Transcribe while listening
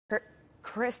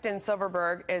Kristen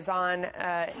Silverberg is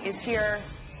here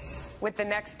with the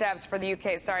next steps for the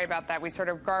UK. Sorry about that. We sort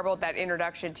of garbled that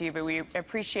introduction to you, but we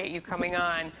appreciate you coming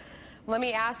on. Let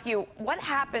me ask you, what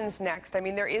happens next? I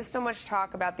mean, there is so much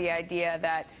talk about the idea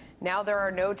that now there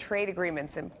are no trade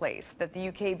agreements in place, that the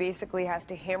UK basically has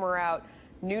to hammer out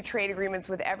new trade agreements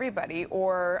with everybody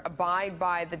or abide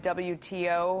by the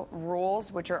WTO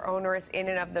rules, which are onerous in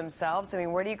and of themselves. I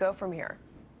mean, where do you go from here?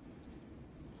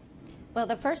 Well,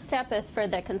 the first step is for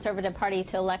the Conservative Party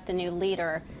to elect a new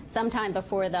leader sometime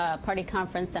before the party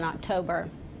conference in October.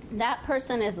 That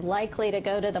person is likely to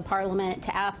go to the Parliament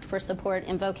to ask for support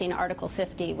invoking Article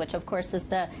 50, which of course is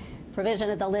the provision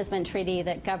of the Lisbon Treaty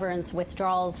that governs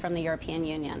withdrawals from the European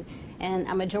Union. And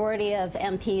a majority of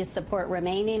MPs support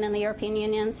remaining in the European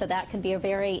Union, so that could be a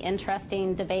very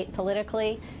interesting debate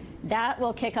politically. That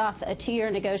will kick off a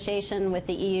 2-year negotiation with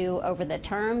the EU over the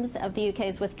terms of the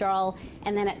UK's withdrawal,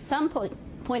 and then at some point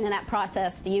in that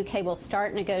process, the UK will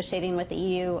start negotiating with the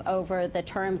EU over the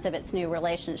terms of its new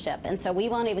relationship. And so we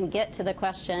won't even get to the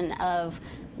question of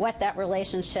what that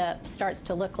relationship starts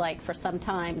to look like for some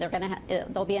time.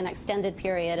 There'll be an extended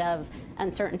period of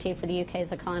uncertainty for the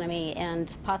UK's economy and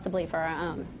possibly for our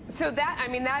own. So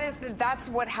that's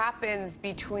what happens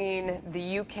between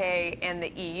the UK and the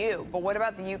EU. But what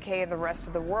about the UK and the rest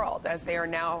of the world, as they are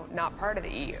now not part of the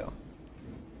EU?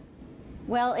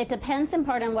 Well, it depends in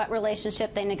part on what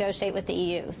relationship they negotiate with the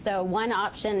EU. So one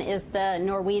option is the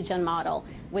Norwegian model,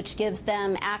 which gives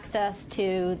them access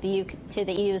to the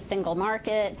EU's single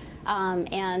market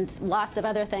and lots of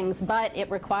other things, but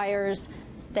it requires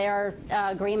their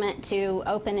agreement to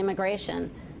open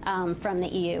immigration from the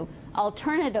EU.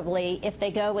 Alternatively, if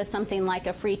they go with something like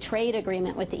a free trade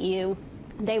agreement with the EU,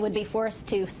 they would be forced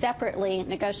to separately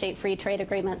negotiate free trade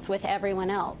agreements with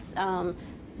everyone else.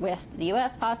 With the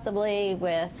U.S. possibly,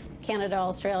 with Canada,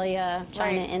 Australia,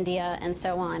 China, right. India, and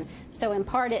so on. So in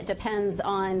part it depends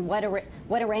on what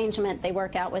arrangement they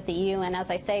work out with the EU, and as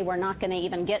I say, we're not going to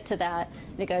even get to that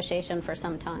negotiation for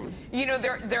some time. You know,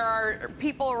 there are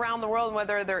people around the world,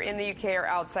 whether they're in the UK or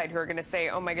outside, who are going to say,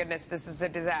 oh my goodness, this is a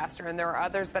disaster, and there are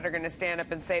others that are going to stand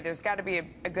up and say there's got to be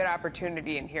a good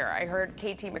opportunity in here. I heard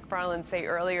Katie McFarland say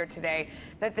earlier today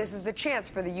that this is a chance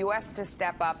for the U.S. to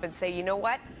step up and say, you know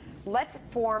what? Let's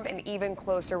form an even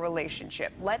closer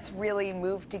relationship. Let's really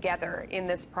move together in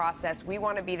this process. We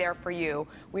want to be there for you.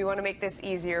 We want to make this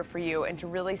easier for you, and to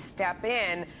really step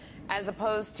in, as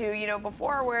opposed to, you know,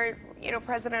 before where, you know,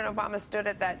 President Obama stood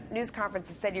at that news conference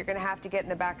and said you're going to have to get in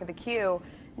the back of the queue.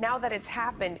 Now that it's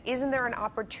happened, isn't there an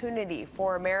opportunity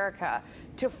for America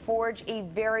to forge a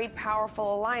very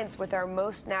powerful alliance with our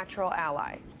most natural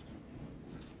ally?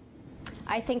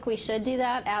 I think we should do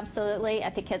that, absolutely.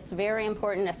 I think it's very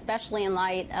important, especially in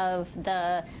light of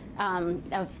the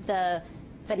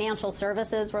financial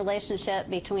services relationship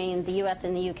between the U.S.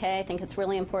 and the U.K. I think it's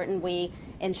really important we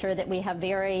ensure that we have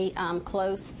very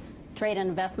close trade and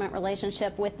investment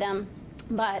relationship with them.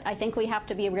 But I think we have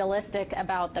to be realistic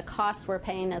about the costs we're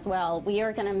paying as well. We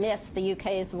are going to miss the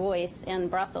UK's voice in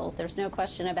Brussels. There's no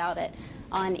question about it.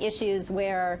 On issues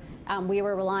where we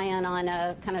were relying on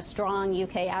a kind of strong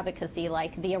UK advocacy,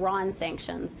 like the Iran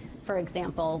sanctions, for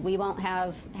example. We won't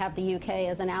have the UK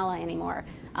as an ally anymore.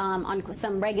 On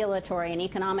some regulatory and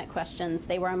economic questions,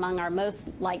 they were among our most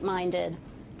like-minded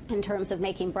in terms of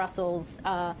making Brussels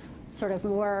sort of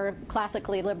more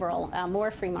classically liberal,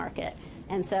 more free market.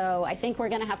 And so I think we're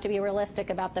going to have to be realistic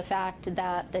about the fact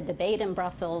that the debate in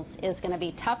Brussels is going to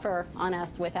be tougher on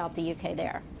us without the UK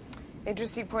there.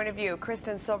 Interesting point of view.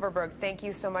 Kristen Silverberg, thank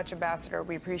you so much, Ambassador.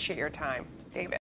 We appreciate your time. David.